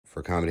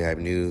For Comedy Hype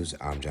News,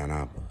 I'm John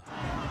Abba.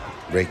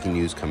 Breaking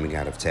news coming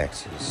out of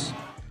Texas.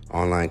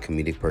 Online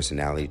comedic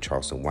personality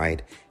Charleston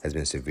White has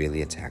been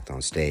severely attacked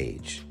on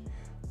stage.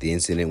 The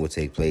incident will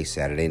take place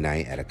Saturday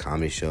night at a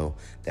comedy show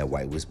that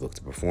White was booked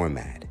to perform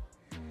at.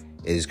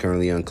 It is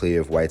currently unclear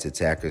if White's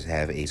attackers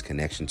have a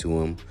connection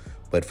to him,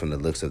 but from the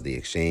looks of the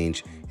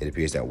exchange, it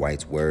appears that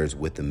White's words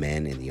with the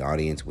men in the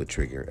audience would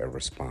trigger a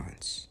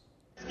response.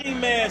 Ski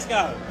mask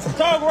out.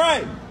 Talk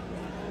right.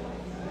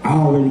 I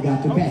already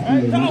got the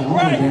back here. Talk nigga.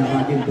 right. I don't care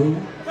about getting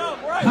booed.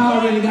 Talk right. I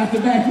already got the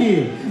back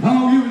here. I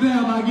don't give a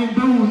damn about getting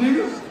booed,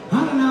 nigga.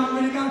 I done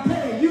already got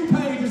paid. You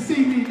paid to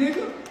see me,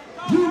 nigga.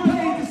 You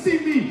paid to see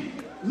me.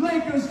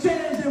 Lakers,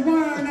 chairs, and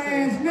wine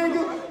ass,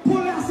 nigga. Pull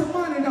out some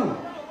money, though.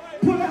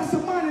 Pull out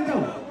some money,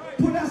 though.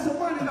 Pull out some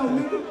money, though,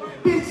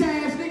 nigga. Bitch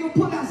ass, nigga.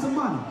 Pull out some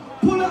money.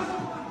 Pull up.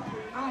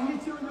 I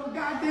hit you on your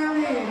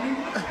goddamn head,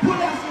 nigga. Pull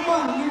out some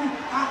money, nigga.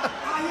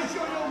 I hit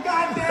you on your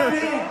goddamn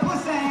head.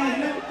 Pussy ass,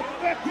 nigga.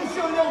 Hit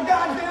you on your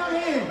goddamn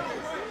head.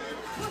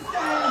 Pussy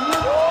ass,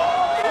 nigga.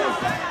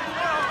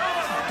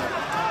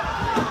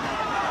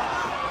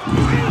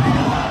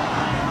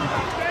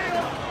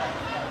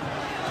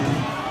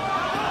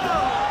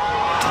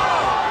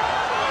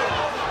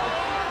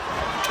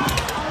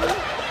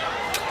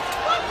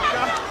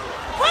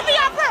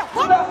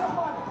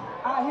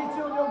 I hit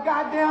you on your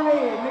goddamn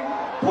head,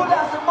 nigga. Pull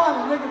out some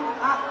money, nigga.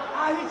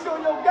 I hit you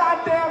on your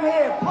goddamn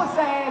head, pussy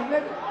ass,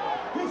 nigga.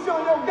 Hit you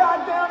on your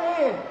goddamn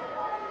head.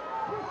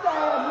 Pussy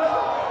ass,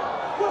 nigga.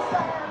 Pussy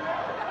ass.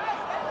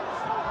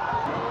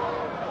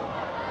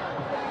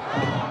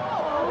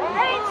 I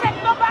ain't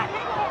checking nobody.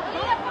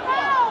 Come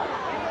on.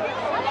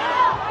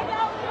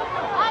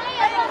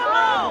 Come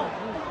on.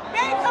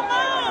 Babe, come on.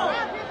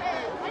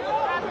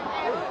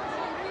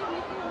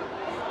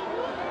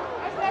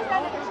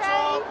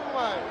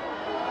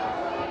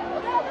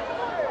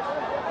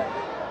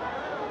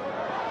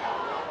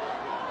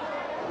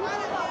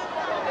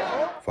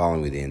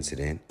 Following the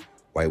incident,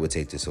 White would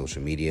take to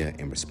social media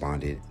and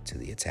responded to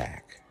the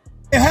attack.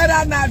 Had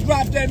I not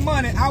dropped that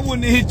money, I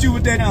wouldn't have hit you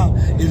with that.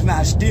 It's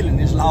not stealing,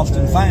 it's lost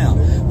and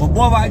found. But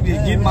boy, if I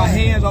just get my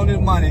hands on this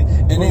money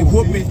and they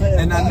whoop me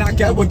and I knock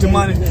out with the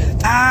money.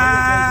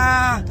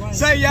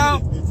 Say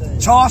y'all,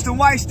 Charleston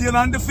White still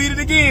undefeated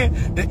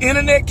again. The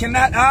internet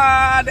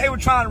cannot, they were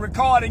trying to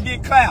record and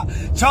get clout.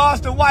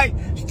 Charleston White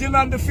still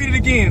undefeated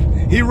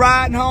again. He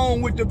riding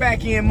home with the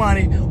back end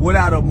money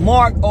without a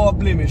mark or a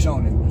blemish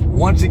on it.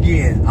 Once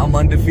again, I'm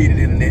undefeated,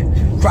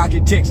 internet.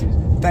 Crockett, Texas.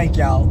 Thank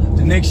y'all.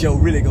 The next show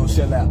really gonna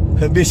sell out.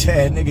 A bitch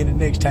ass nigga in the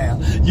next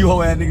town. You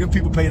hoe ass nigga,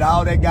 people paid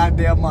all that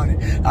goddamn money.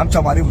 I'm talking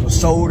about it was a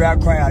sold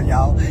out crowd,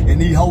 y'all.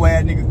 And these hoe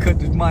ass nigga cut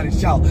this money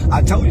short.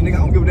 I told you nigga, I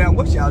don't give a damn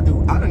what y'all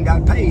do. I done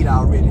got paid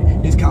already.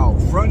 It's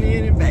called front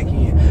end and back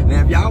end.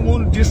 Now if y'all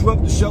wanna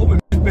disrupt the show and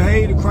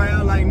misbehave the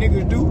crowd like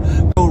niggas do,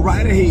 go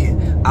right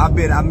ahead. I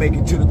bet I make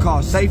it to the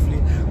car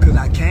safely, cause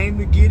I came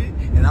to get it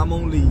and I'm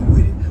gonna leave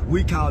with it.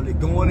 We call it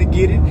going to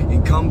get it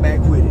and come back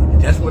with it.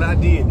 That's what I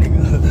did,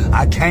 nigga.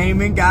 I came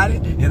and got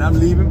it, and I'm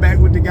leaving back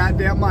with the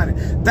goddamn money.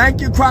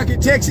 Thank you,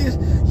 Crockett, Texas.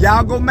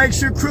 Y'all go make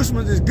sure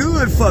Christmas is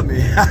good for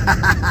me.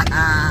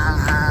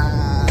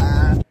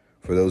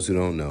 For those who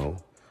don't know,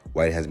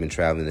 White has been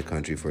traveling the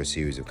country for a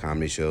series of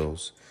comedy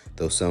shows.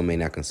 Though some may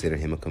not consider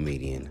him a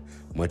comedian,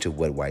 much of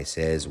what White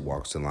says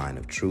walks the line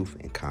of truth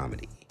and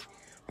comedy.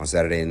 On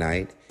Saturday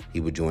night, he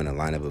would join a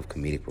lineup of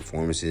comedic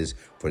performances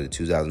for the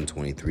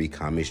 2023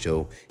 comedy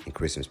show and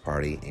Christmas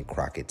party in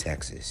Crockett,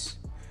 Texas.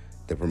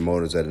 The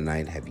promoters of the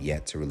night have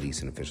yet to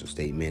release an official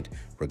statement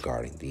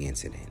regarding the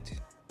incident.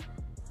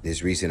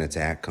 This recent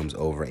attack comes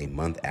over a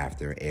month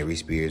after Ari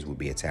Spears would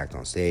be attacked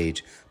on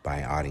stage by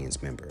an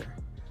audience member.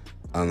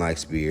 Unlike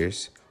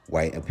Spears,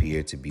 White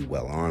appeared to be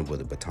well armed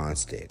with a baton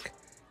stick.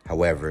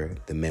 However,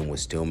 the men would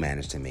still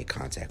manage to make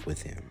contact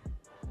with him.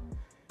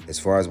 As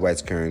far as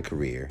White's current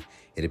career,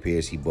 it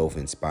appears he both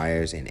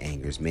inspires and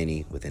angers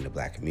many within the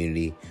black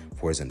community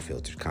for his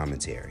unfiltered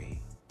commentary.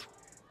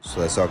 So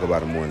let's talk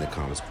about it more in the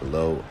comments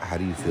below. How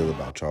do you feel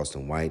about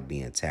Charleston White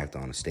being attacked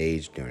on a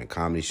stage during a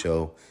comedy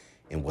show,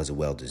 and was it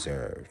well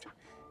deserved?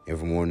 And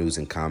for more news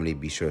and comedy,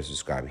 be sure to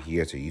subscribe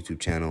here to our YouTube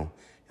channel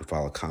and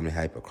follow Comedy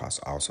Hype across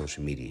all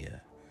social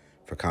media.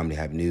 For Comedy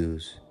Hype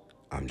News,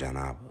 I'm John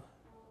Abba.